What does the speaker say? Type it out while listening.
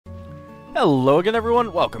Hello again,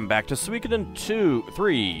 everyone. Welcome back to Suikoden 2,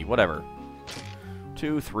 3, whatever.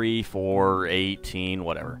 2, 3, 4, 18,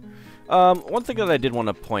 whatever. One thing that I did want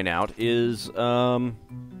to point out is, we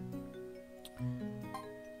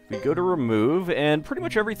go to remove, and pretty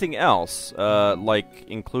much everything else, like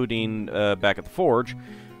including back at the forge,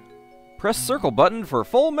 press circle button for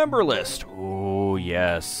full member list. Oh,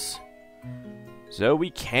 yes. So we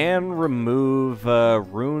can remove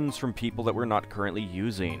runes from people that we're not currently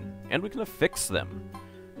using, and we can affix them.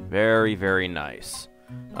 Very, very nice.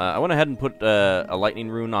 I went ahead and put a lightning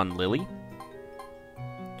rune on Lily.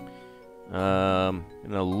 I'm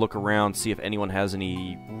gonna look around, see if anyone has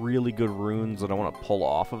any really good runes that I want to pull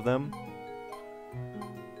off of them.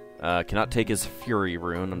 Cannot take his Fury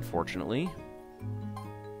rune, unfortunately.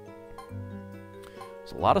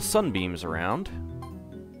 There's a lot of sunbeams around.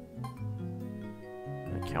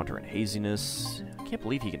 Counter and haziness. I can't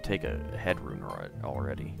believe he can take a head rune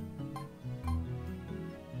already.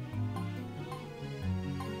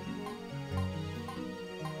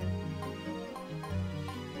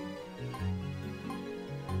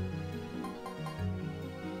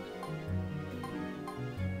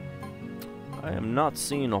 I am not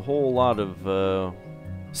seeing a whole lot of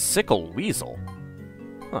Sickle Weasel.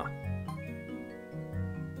 Huh.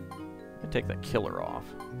 I take that killer off.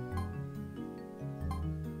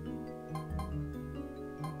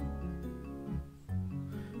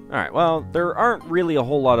 Alright, well, there aren't really a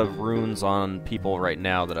whole lot of runes on people right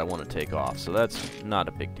now that I want to take off, so that's not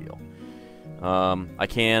a big deal. I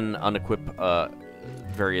can unequip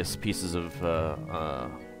various pieces of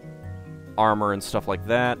armor and stuff like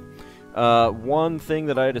that. One thing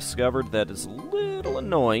that I discovered that is a little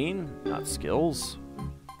annoying, not skills.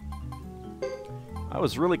 I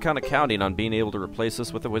was really kind of counting on being able to replace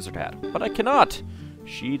this with a wizard hat, but I cannot!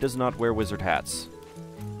 She does not wear wizard hats.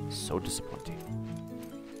 So disappointing.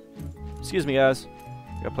 Excuse me, guys.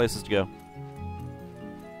 Got places to go.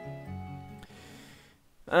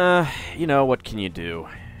 You know, what can you do?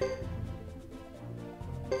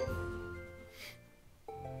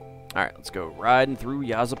 Alright, let's go riding through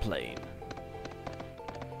Yaza Plain.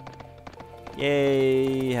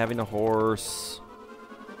 Yay, having a horse.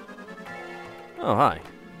 Oh, hi.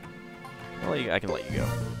 Well, I can let you go.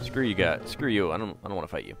 Screw you guys. Screw you. I don't want to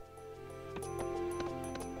fight you.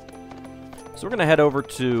 So we're going to head over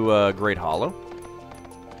to Great Hollow.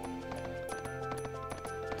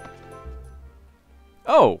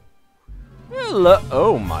 Oh! Hello!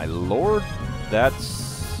 Oh, my lord.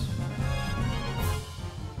 That's...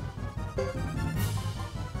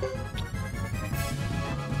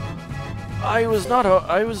 I was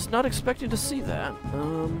not expecting to see that.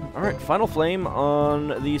 Alright, Final Flame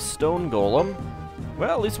on the Stone Golem.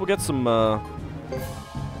 Well, at least we'll get some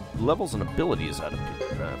levels and abilities out of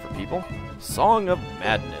for people. Song of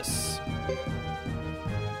Madness.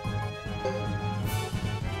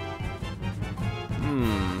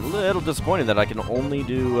 Little disappointed that I can only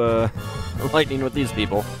do lightning with these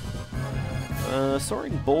people.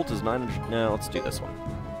 Soaring Bolt is 900. No, let's do this one.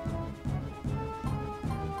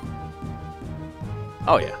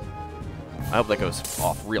 Oh yeah. I hope that goes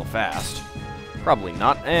off real fast. Probably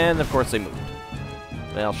not, and of course they moved.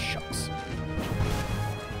 Well, shucks.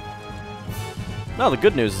 Now the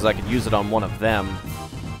good news is I could use it on one of them.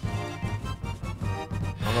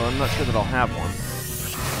 Although I'm not sure that I'll have one.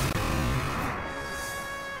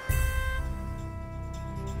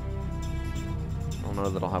 I don't know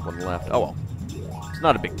that I'll have one left. Oh well. It's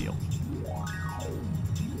not a big deal.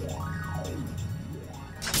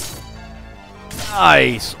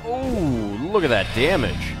 Nice! Ooh, look at that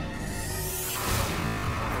damage.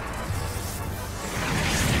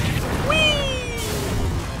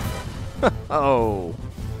 Oh,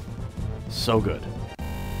 so good.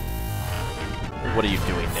 What are you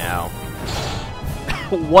doing now?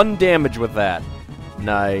 1 damage with that.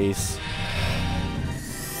 Nice.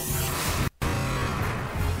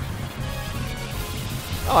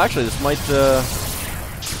 Oh, actually, this might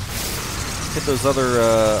hit those other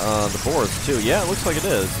the boards too. Yeah, it looks like it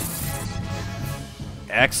is.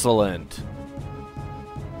 Excellent.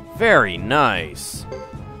 Very nice.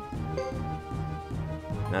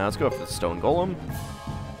 Now let's go up to the Stone Golem.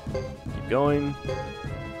 Keep going.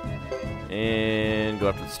 And go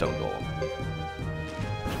up to the Stone Golem.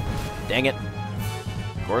 Dang it.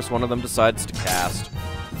 Of course, one of them decides to cast.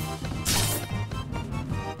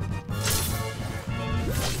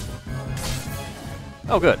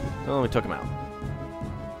 Oh, good. Oh, we took him out.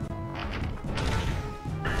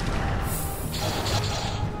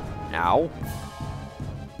 Ow.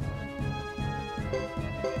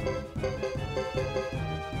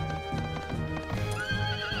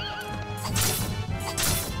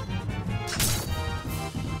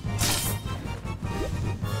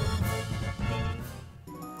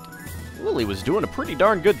 Wooly was doing a pretty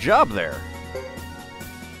darn good job there.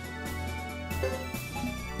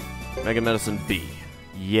 Mega Medicine B.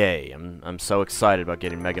 Yay, I'm so excited about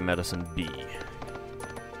getting Mega Medicine B.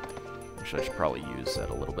 Actually, I should probably use that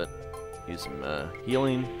a little bit. Use some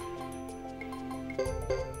healing.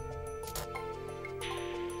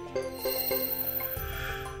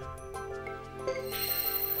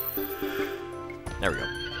 There we go.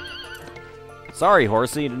 Sorry,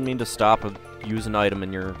 horsey, didn't mean to stop and use an item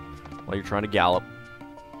in your while you're trying to gallop.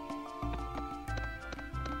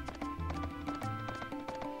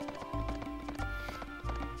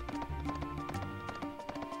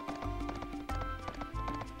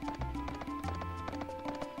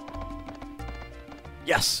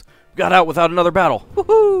 Yes! Got out without another battle.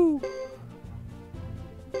 Woohoo!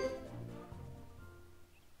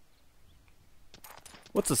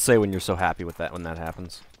 What's it say when you're so happy with that when that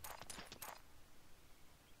happens?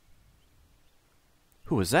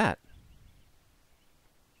 Who was that?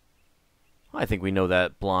 I think we know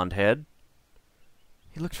that blonde head.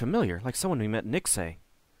 He looked familiar, like someone we met in Nixay.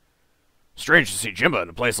 Strange to see Jimba in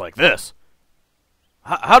a place like this.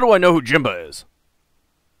 How do I know who Jimba is?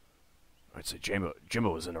 I'd say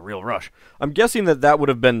Jimba was in a real rush. I'm guessing that that would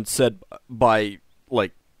have been said by,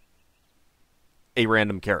 like, a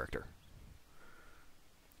random character.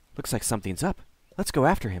 Looks like something's up. Let's go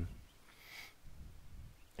after him.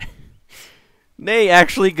 Nay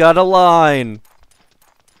actually got a line.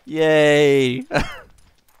 Yay.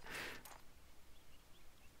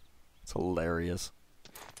 It's hilarious.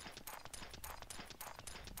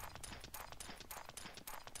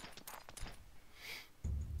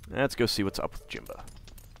 Let's go see what's up with Jimba.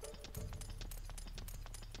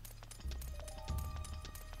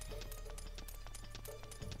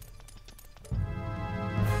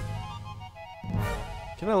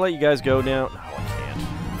 Can I let you guys go now? No, I can't.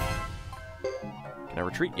 Can I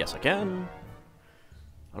retreat? Yes, I can.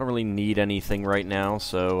 I don't really need anything right now,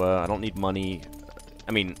 so I don't need money.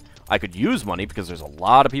 I mean, I could use money because there's a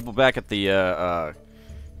lot of people back at the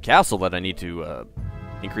castle that I need to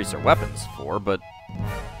increase their weapons for, but...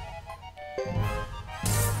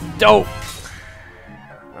 Dope!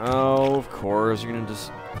 Oh, of course, you're gonna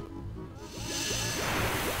just...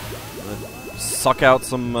 suck out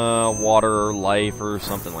some water or life or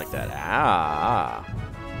something like that. Ah!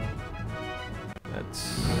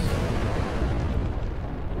 That's...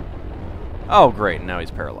 Oh, great, now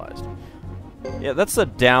he's paralyzed. Yeah, that's the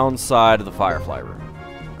downside of the Firefly room.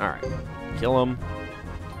 Alright. Kill him.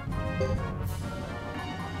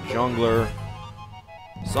 Jungler.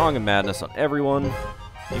 Song of Madness on everyone.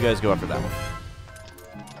 You guys go after that one.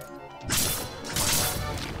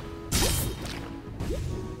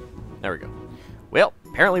 There we go. Well,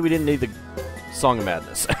 apparently we didn't need the Song of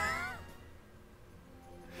Madness.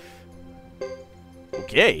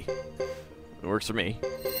 Okay. It works for me.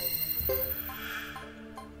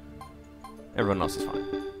 Everyone else is fine.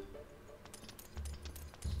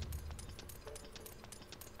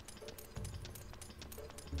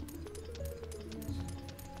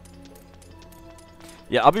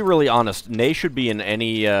 Yeah, I'll be really honest. Nay should be in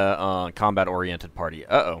any combat-oriented party.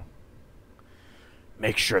 Uh-oh.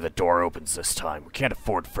 Make sure the door opens this time. We can't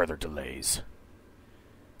afford further delays.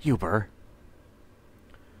 Uber.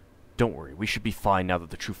 Don't worry, we should be fine now that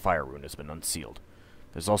the true fire rune has been unsealed.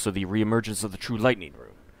 There's also the reemergence of the true lightning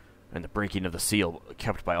rune, and the breaking of the seal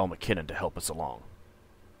kept by Al McKinnon to help us along.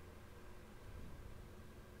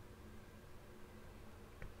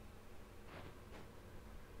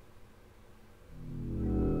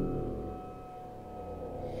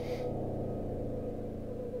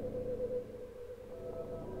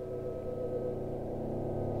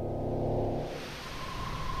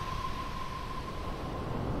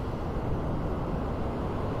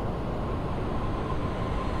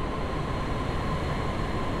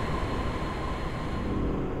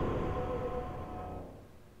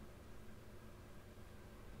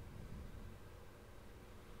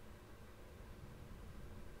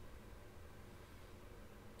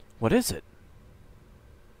 What is it?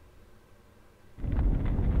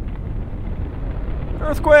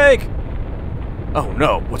 Earthquake! Oh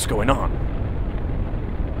no, what's going on?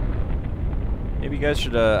 Maybe you guys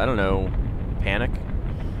should, I don't know, panic?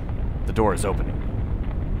 The door is opening.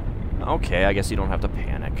 Okay, I guess you don't have to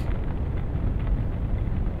panic.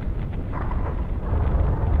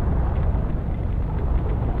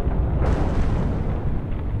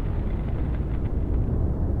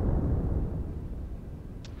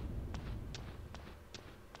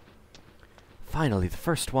 Finally, the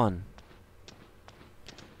first one.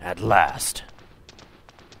 At last.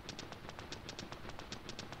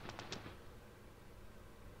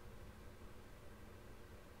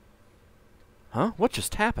 Huh? What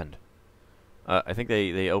just happened? I think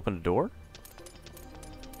they opened a door?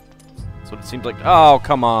 That's what it seems like. Oh,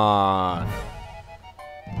 come on!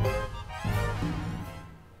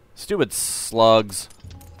 Stupid slugs.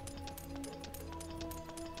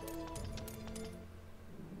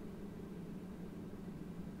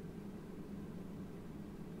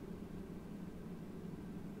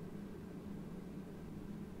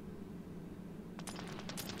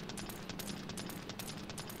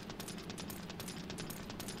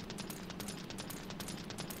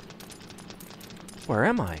 Where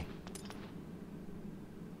am I?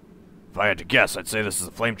 If I had to guess, I'd say this is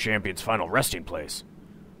the Flame Champion's final resting place.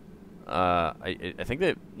 I think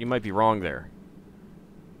that you might be wrong there.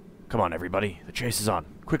 Come on, everybody. The chase is on.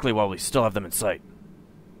 Quickly while we still have them in sight.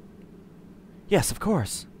 Yes, of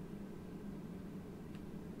course.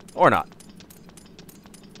 Or not.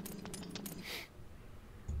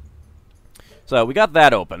 So, we got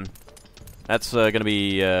that open. That's going to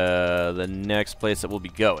be the next place that we'll be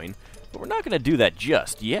going. But we're not going to do that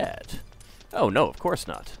just yet. Oh, no, of course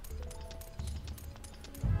not.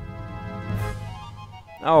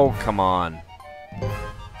 Oh, come on.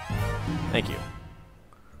 Thank you.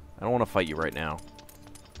 I don't want to fight you right now.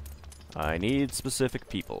 I need specific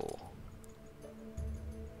people.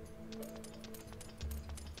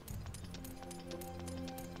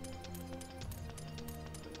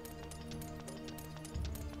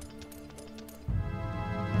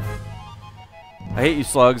 I hate you,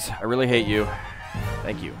 slugs. I really hate you.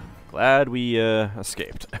 Thank you. Glad we,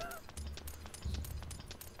 escaped.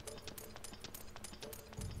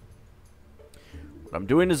 What I'm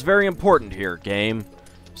doing is very important here, game.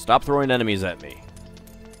 Stop throwing enemies at me.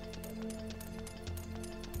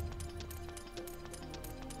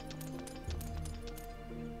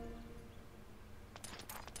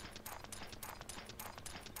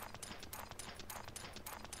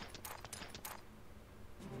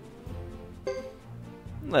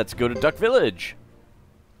 Let's go to Duck Village.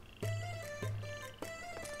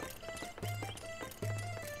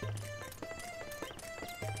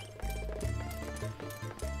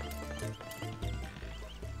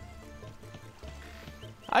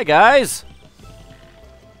 Hi, guys.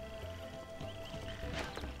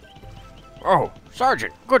 Oh,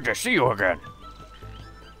 Sergeant, good to see you again.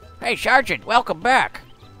 Hey, Sergeant, welcome back.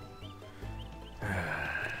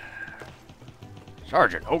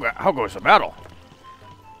 Sergeant, how goes the battle?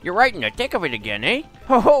 You're right in the thick of it again, eh?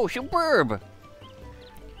 Ho, superb.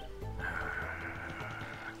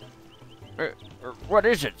 What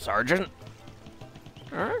is it, Sergeant?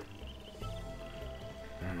 Huh?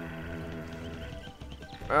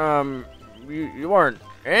 You aren't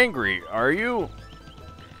angry, are you?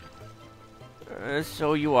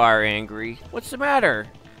 So you are angry. What's the matter?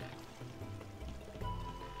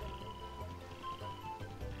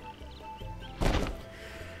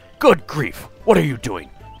 Good grief! What are you doing?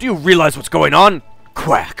 Do you realize what's going on?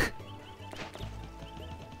 Quack!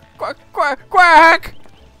 Quack, quack, quack!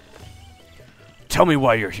 Tell me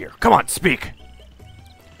why you're here. Come on, speak!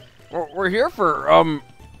 We're here for,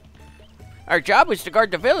 our job is to guard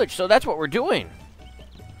the village, so that's what we're doing.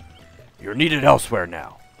 You're needed elsewhere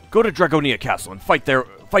now. Go to Dragonia Castle and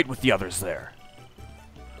fight with the others there.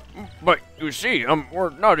 But, you see, we're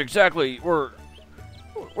not exactly, we're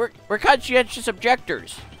conscientious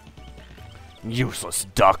objectors. Useless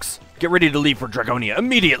ducks. Get ready to leave for Dragonia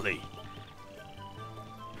immediately.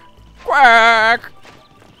 Quack!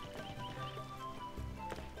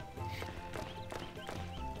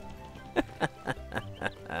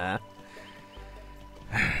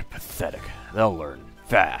 Pathetic. They'll learn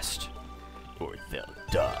fast. Or they'll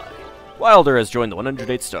die. Wilder has joined the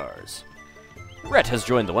 108 stars. Rhett has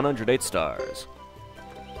joined the 108 stars.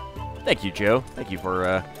 Thank you, Joe. Thank you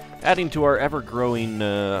for adding to our ever-growing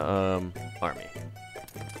army.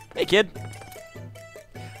 Hey, kid.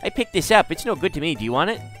 I picked this up. It's no good to me. Do you want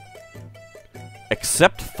it?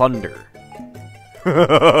 Accept thunder.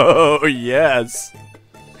 Oh, yes.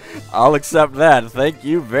 I'll accept that. Thank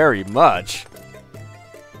you very much.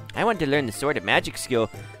 I wanted to learn the Sword of Magic skill,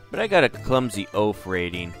 but I got a clumsy oaf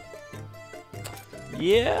rating.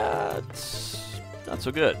 Yeah, it's not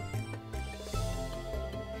so good.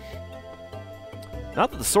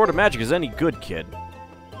 Not that the Sword of Magic is any good, kid.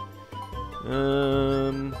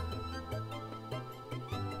 Could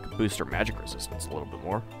boost our magic resistance a little bit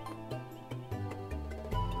more.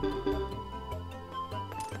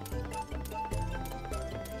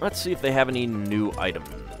 Let's see if they have any new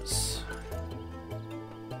items.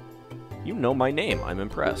 You know my name. I'm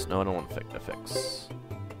impressed. No, I don't want to fix.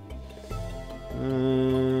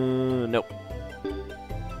 Nope.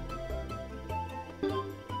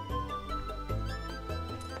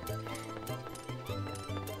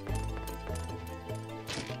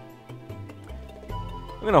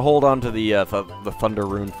 I'm gonna hold on to the Thunder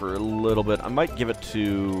Rune for a little bit. I might give it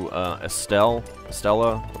to Estella,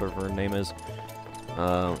 whatever her name is, if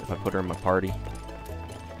I put her in my party.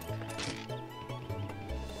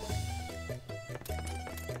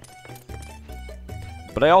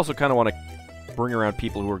 But I also kind of want to bring around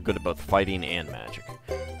people who are good at both fighting and magic.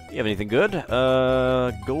 You have anything good?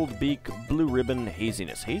 Gold Beak, Blue Ribbon,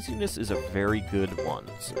 Haziness. Haziness is a very good one,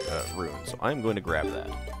 rune, so I'm going to grab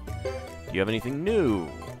that. Do you have anything new?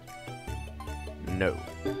 No.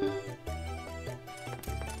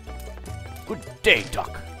 Good day,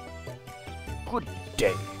 Duck. Good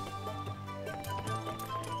day.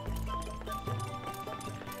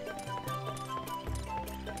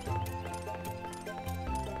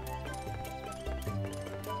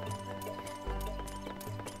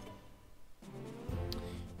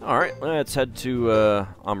 Alright, let's head to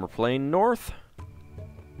Armor Plain North.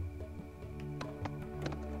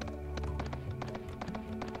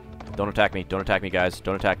 Don't attack me. Don't attack me, guys.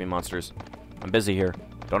 Don't attack me, monsters. I'm busy here.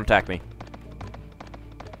 Don't attack me.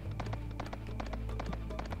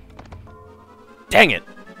 Dang it!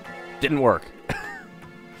 Didn't work.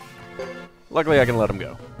 Luckily, I can let him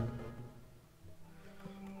go.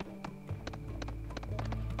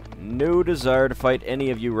 No desire to fight any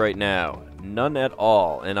of you right now. None at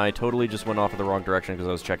all. And I totally just went off in the wrong direction because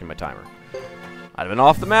I was checking my timer. I'd have been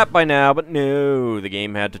off the map by now, but no. The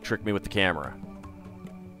game had to trick me with the camera.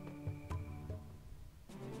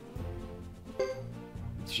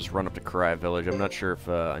 Let's just run up to Karai Village. I'm not sure if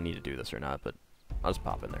I need to do this or not, but I'll just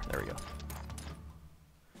pop in there. There we go.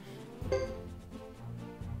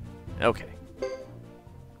 Okay.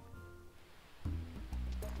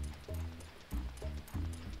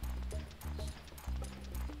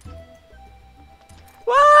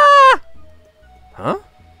 Ah! Huh?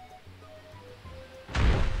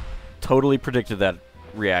 Totally predicted that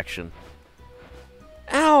reaction.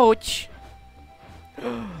 Ouch!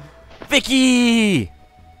 Vicky!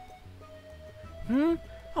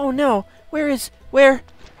 Oh no, where?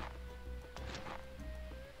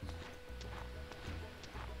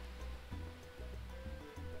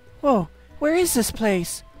 Whoa, where is this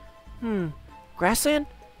place? Grassland?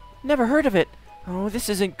 Never heard of it. Oh, this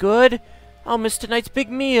isn't good. I'll miss tonight's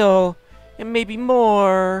big meal. And maybe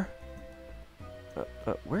more.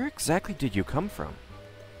 Where exactly did you come from?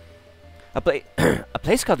 A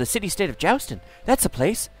place called the City-State of Joustin. That's a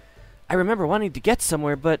place. I remember wanting to get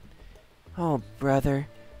somewhere, but... Oh, brother.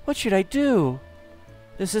 What should I do?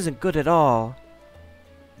 This isn't good at all.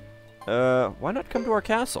 Why not come to our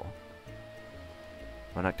castle?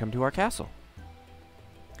 Why not come to our castle?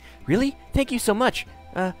 Really? Thank you so much.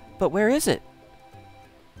 But where is it?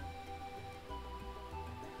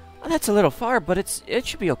 Oh, that's a little far, but it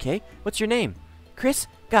should be okay. What's your name? Chris?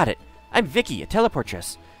 Got it. I'm Vicky, a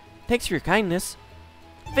teleportress. Thanks for your kindness.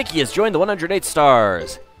 Vicky has joined the 108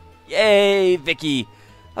 stars. Yay, Vicky!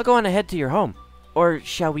 I'll go on ahead to your home. Or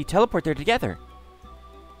shall we teleport there together?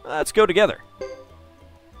 Let's go together.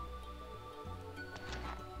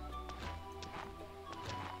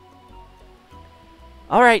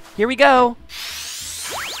 All right, here we go.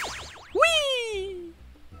 Whee!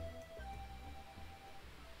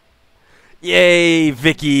 Yay,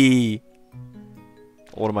 Vicky!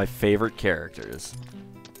 One of my favorite characters.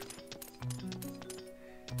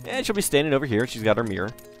 And she'll be standing over here. She's got her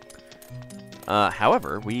mirror.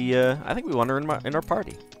 However, I think we want her in our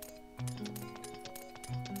party.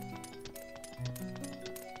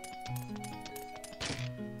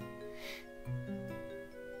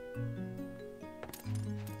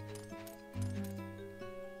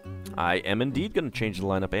 I am indeed going to change the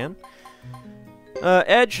lineup, Anne.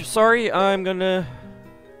 Edge, sorry, I'm going to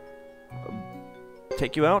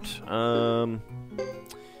take you out.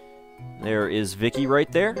 There is Vicky right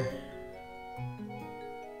there.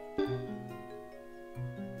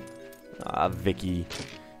 Vicky.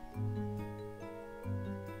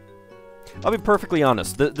 I'll be perfectly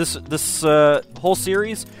honest. This whole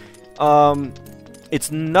series,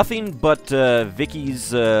 it's nothing but Vicky's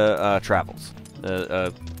travels.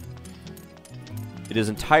 It is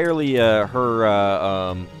entirely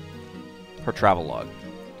her travel log.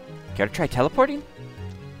 Care to try teleporting?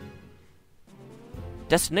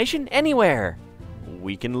 Destination anywhere.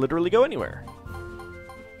 We can literally go anywhere.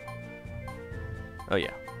 Oh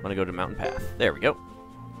yeah, I want to go to Mountain Path. There we go.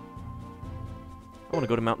 I want to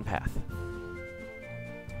go to Mountain Path.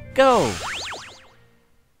 Go! This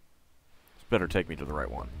better take me to the right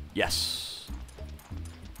one. Yes.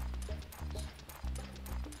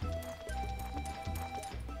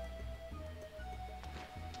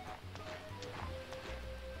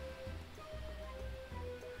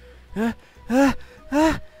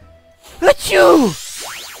 Achoo!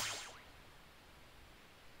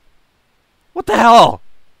 What the hell?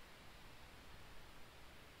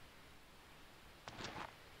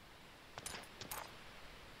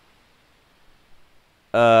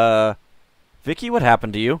 Vicky, what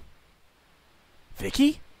happened to you?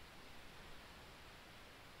 Vicky?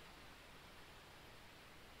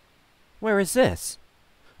 Where is this?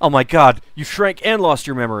 Oh my god, you shrank and lost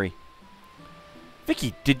your memory.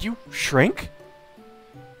 Vicky, did you shrink?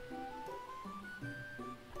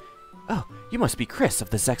 Oh, you must be Chris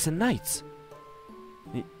of the Zexon Knights.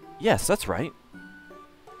 Yes, that's right.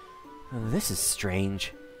 Oh, this is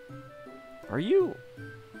strange. Aren't you...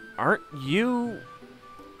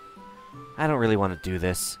 I don't really want to do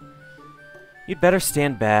this. You'd better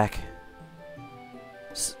stand back.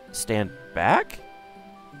 Stand back?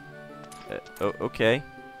 Okay.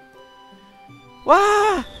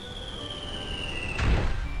 Wah!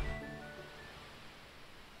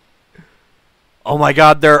 Oh my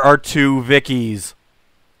god, there are 2 Vickies.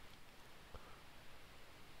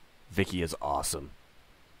 Vicky is awesome.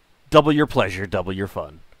 Double your pleasure, double your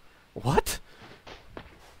fun. What?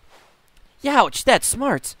 Youch, that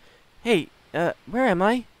smarts. Hey, where am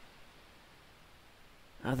I?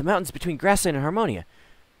 The mountains between Grassland and Harmonia.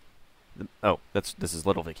 This is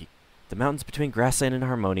Little Vicky. The mountains between Grassland and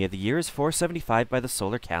Harmonia. The year is 475 by the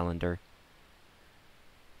solar calendar.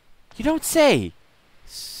 You don't say!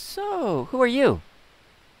 So, who are you?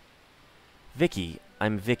 Vicky.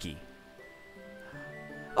 I'm Vicky.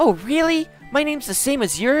 Oh, really? My name's the same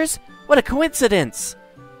as yours? What a coincidence!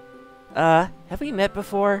 Have we met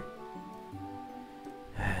before?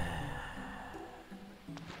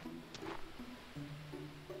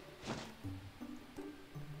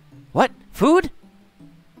 What? Food?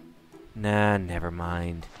 Nah, never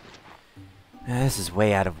mind. This is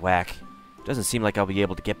way out of whack. Doesn't seem like I'll be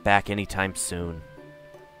able to get back anytime soon.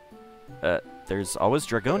 There's always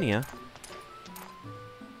Dragonia.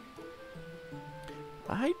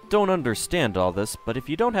 I don't understand all this, but if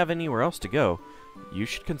you don't have anywhere else to go, you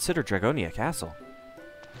should consider Dragonia Castle.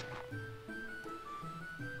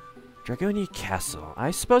 Dragonia Castle.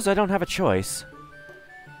 I suppose I don't have a choice.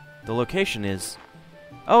 The location is...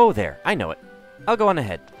 Oh, there. I know it. I'll go on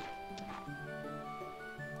ahead.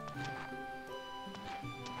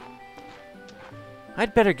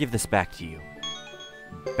 I'd better give this back to you.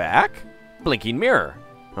 Back? Blinking mirror.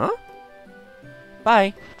 Huh?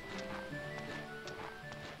 Bye.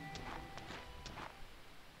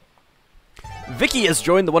 Vicky has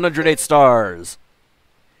joined the 108 Stars.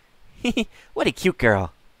 What a cute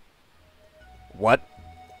girl. What?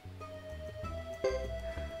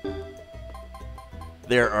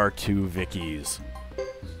 There are 2 Vickies.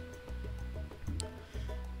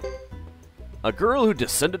 A girl who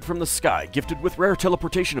descended from the sky, gifted with rare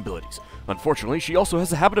teleportation abilities. Unfortunately, she also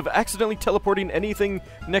has a habit of accidentally teleporting anything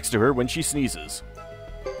next to her when she sneezes.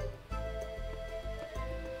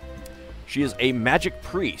 She is a magic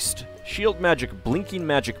priest. Shield magic, blinking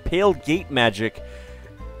magic, pale gate magic,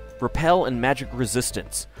 repel, and magic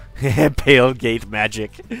resistance. Pale gate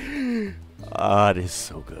magic. Ah, it is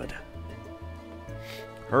so good.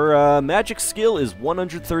 Her magic skill is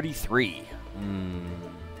 133.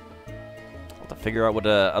 I'll have to figure out what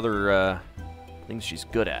other things she's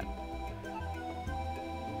good at.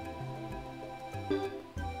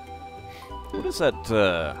 What does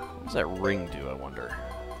that ring do, I wonder?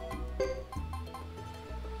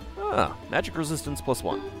 Ah, magic resistance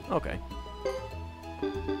 +1. Okay.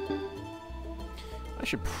 I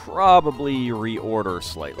should probably reorder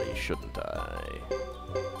slightly, shouldn't I?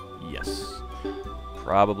 Yes.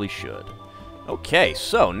 Probably should. Okay,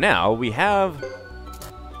 so now we have...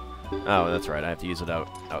 Oh, that's right, I have to use it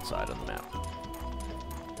outside on the map.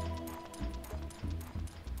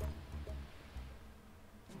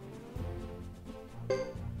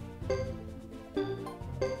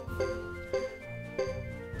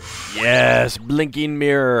 Yes, blinking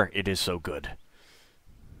mirror. It is so good.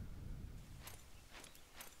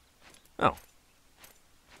 Oh.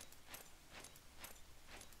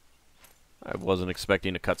 I wasn't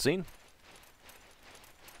expecting a cutscene.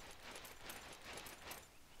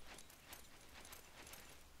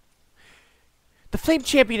 The Flame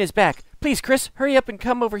Champion is back. Please, Chris, hurry up and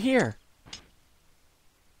come over here.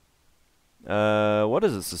 What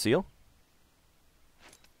is it, Cecile?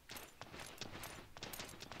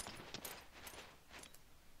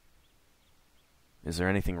 Is there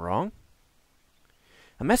anything wrong?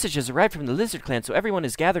 A message has arrived from the Lizard Clan, so everyone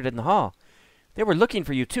is gathered in the hall. They were looking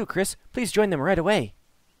for you too, Chris. Please join them right away.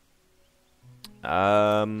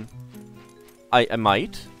 I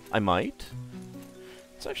might.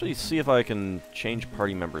 Let's actually see if I can change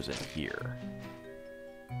party members in here.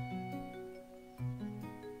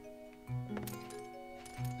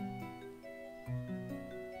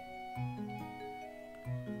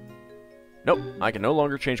 Nope, I can no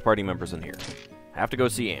longer change party members in here. Have to go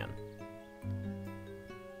see Anne.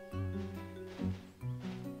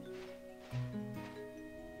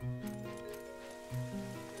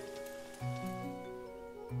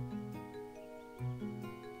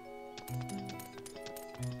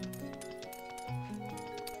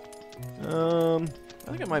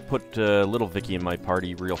 I think I might put little Vicky in my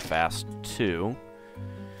party real fast, too.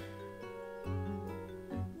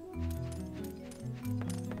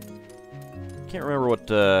 Can't remember what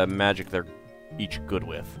magic they're each good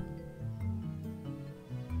with.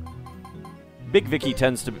 Big Vicky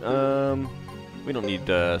tends to... we don't need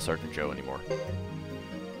Sergeant Joe anymore.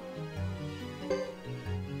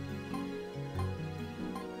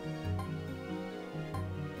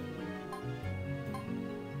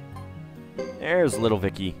 There's little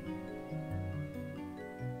Vicky.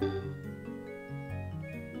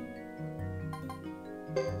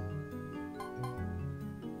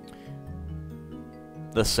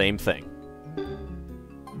 The same thing.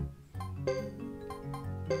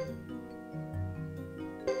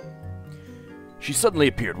 She suddenly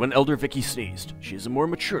appeared when Elder Vicky sneezed. She is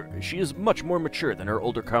much more mature than her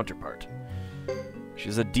older counterpart.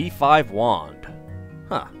 She's a D5 wand.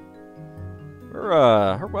 Huh.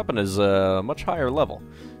 Her weapon is a much higher level.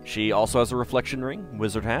 She also has a reflection ring,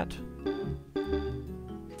 wizard hat.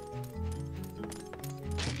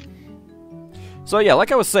 So yeah,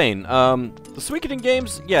 like I was saying, the Suikoden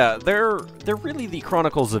games, yeah, they're really the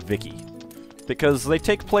Chronicles of Vicky, because they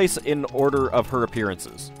take place in order of her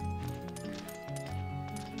appearances.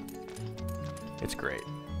 It's great.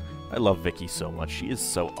 I love Vicky so much. She is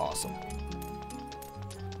so awesome.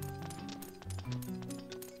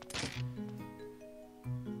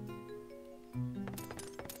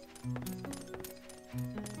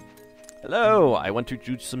 Hello, I want to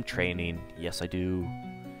do some training. Yes, I do.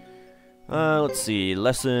 Let's see.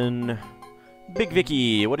 Lesson. Big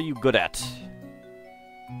Vicky, what are you good at?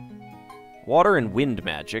 Water and wind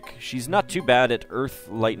magic. She's not too bad at earth,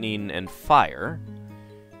 lightning, and fire.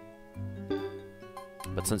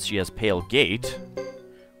 But since she has Pale Gate,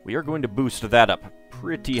 we are going to boost that up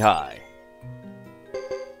pretty high.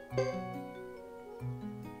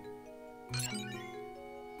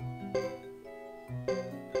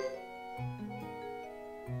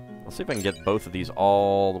 I'll see if I can get both of these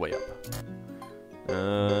all the way up.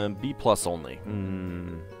 B plus only.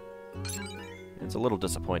 It's a little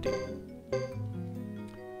disappointing.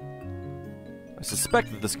 I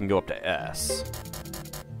suspect that this can go up to S.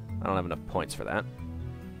 I don't have enough points for that.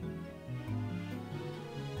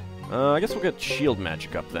 I guess we'll get shield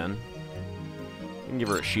magic up then. We can give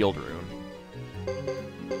her a shield rune.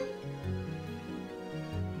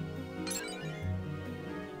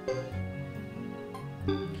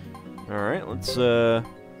 Alright,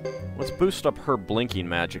 let's boost up her blinking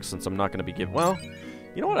magic since I'm not going to be giving... Well,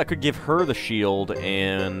 you know what? I could give her the shield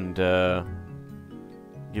and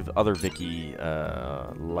give other Vicky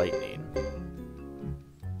lightning.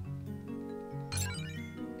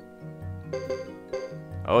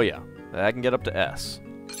 Oh yeah, I can get up to S.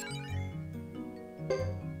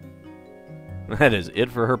 That is it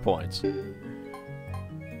for her points.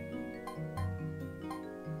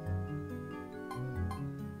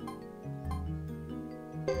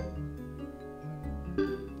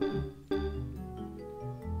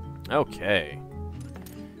 Okay.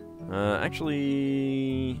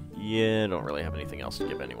 Actually, yeah, I don't really have anything else to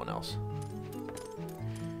give anyone else.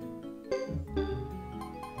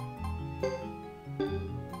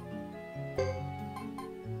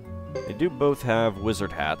 They do both have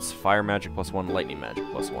wizard hats, fire magic +1, lightning magic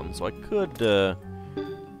 +1, so I could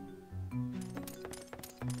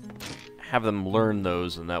have them learn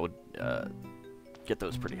those, and that would get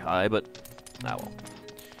those pretty high, but well.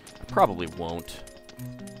 I probably won't.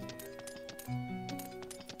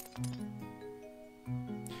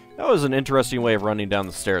 That was an interesting way of running down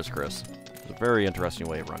the stairs, Chris. It was a very interesting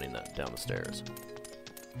way of running that down the stairs.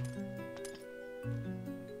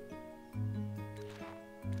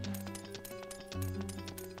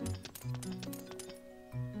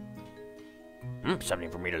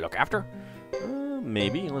 Something for me to look after?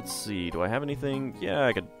 Maybe. Let's see. Do I have anything? Yeah,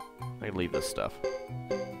 I could leave this stuff.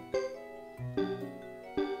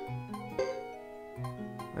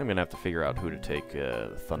 I'm gonna have to figure out who to take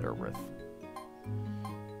the thunder with.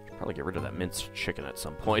 Should probably get rid of that minced chicken at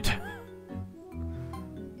some point.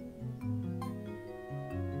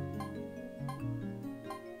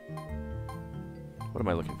 What am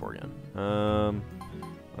I looking for again?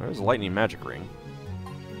 There's a lightning magic ring.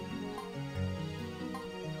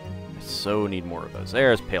 I so need more of those.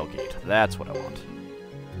 There's Pale Gate. That's what I want.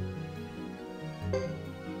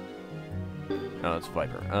 Oh, it's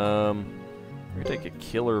Viper. We're gonna take a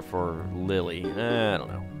killer for Lily. I don't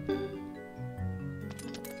know.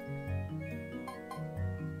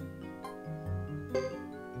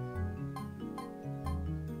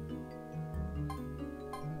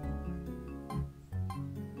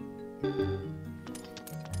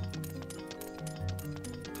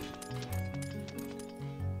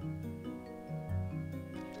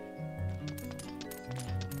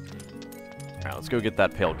 Alright, let's go get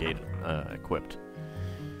that pale gate equipped.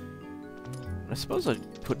 I suppose I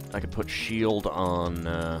could put shield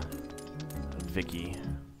on Vicky.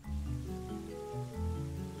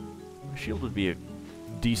 Shield would be a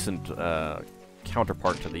decent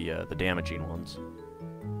counterpart to the damaging ones.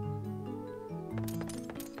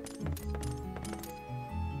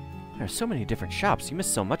 There are so many different shops. You miss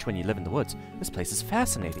so much when you live in the woods. This place is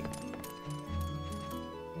fascinating.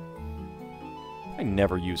 I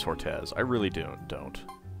never use Hortez. I really don't.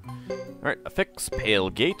 Alright, affix pale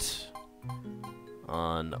gate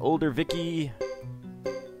on older Vicky.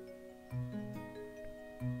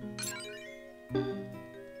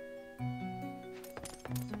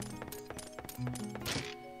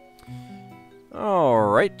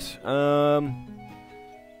 Alright, I'm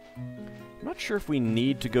not sure if we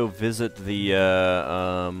need to go visit the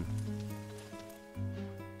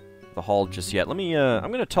hall just yet. Let me,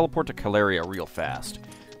 I'm gonna teleport to Caleria real fast.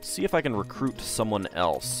 See if I can recruit someone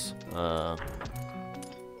else. Come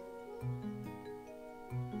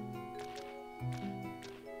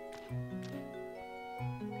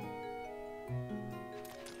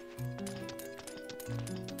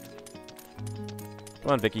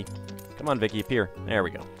on, Vicky. Come on, Vicky, appear. There we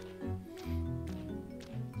go.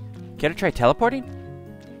 Care to try teleporting?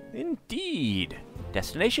 Indeed.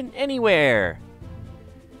 Destination anywhere.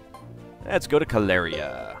 Let's go to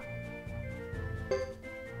Caleria.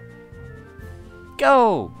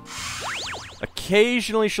 Go!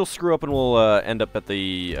 Occasionally she'll screw up and we'll end up at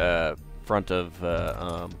the front of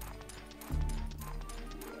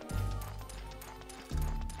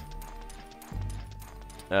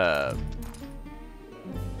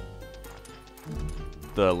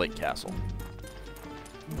the Lake Castle.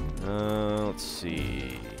 Let's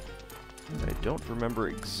see. I don't remember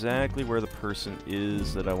exactly where the person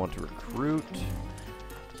is that I want to recruit.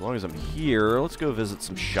 As long as I'm here, let's go visit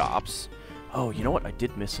some shops. Oh, you know what? I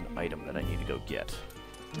did miss an item that I need to go get.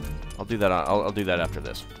 I'll do that. I'll do that after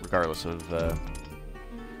this, regardless of.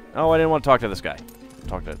 Oh, I didn't want to talk to this guy.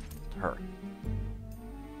 Talk to her.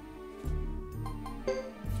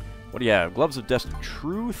 What do you have? Gloves of Destiny.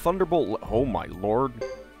 True Thunderbolt. Oh my lord.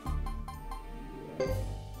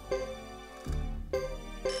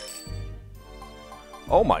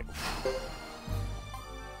 Oh my.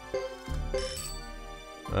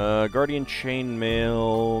 Guardian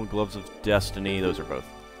Chainmail, Gloves of Destiny. Those are both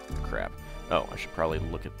crap. Oh, I should probably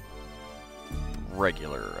look at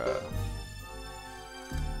regular.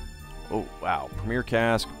 Oh wow, Premier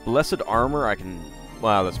Cask, Blessed Armor. I can.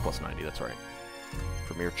 Wow, that's plus 90. That's right.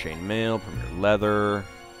 Premier Chainmail, Premier Leather,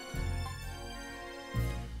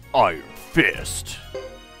 Iron Fist.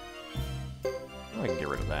 I can get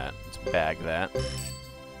rid of that. Let's bag that.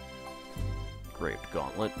 Graved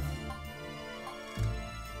Gauntlet.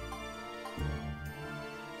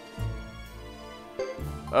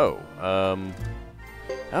 Oh,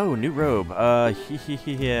 oh, new robe.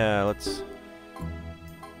 Yeah, let's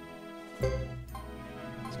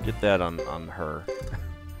get that on her.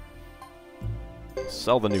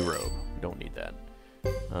 Sell the new robe. We don't need that.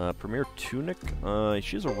 Premier Tunic.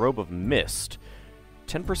 She has a robe of mist.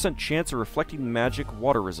 10% chance of reflecting magic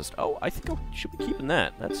water resist. Oh, I think I should be keeping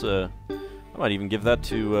that. That's I might even give that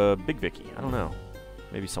to Big Vicky. I don't know.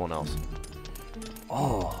 Maybe someone else.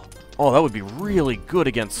 Oh, that would be really good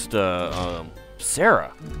against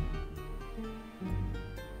Sarah.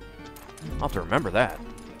 I'll have to remember that.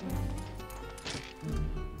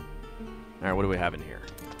 All right, what do we have in here?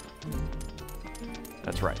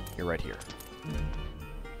 That's right. You're right here.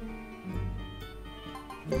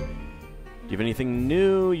 Do you have anything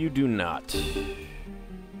new? You do not.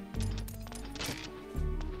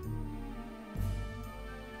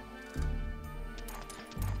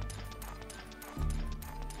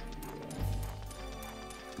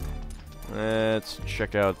 Let's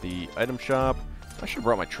check out the item shop. I should have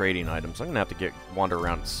brought my trading items. I'm going to have to wander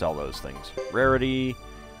around and sell those things. Rarity,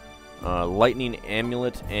 lightning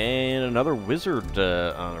amulet, and another wizard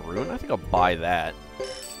rune. I think I'll buy that.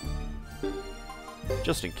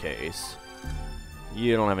 Just in case.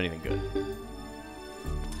 You don't have anything good.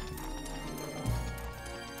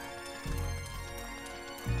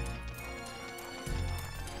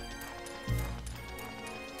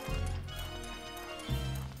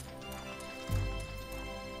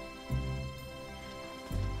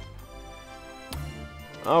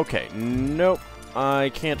 Okay, nope. I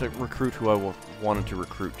can't recruit who I wanted to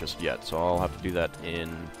recruit just yet, so I'll have to do that in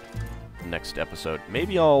the next episode.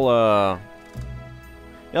 Maybe I'll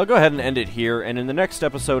go ahead and end it here, and in the next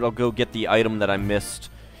episode I'll go get the item that I missed,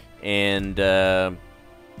 and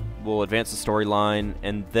we'll advance the storyline,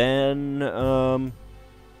 and then do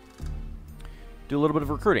a little bit of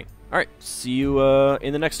recruiting. Alright, see you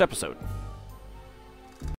in the next episode.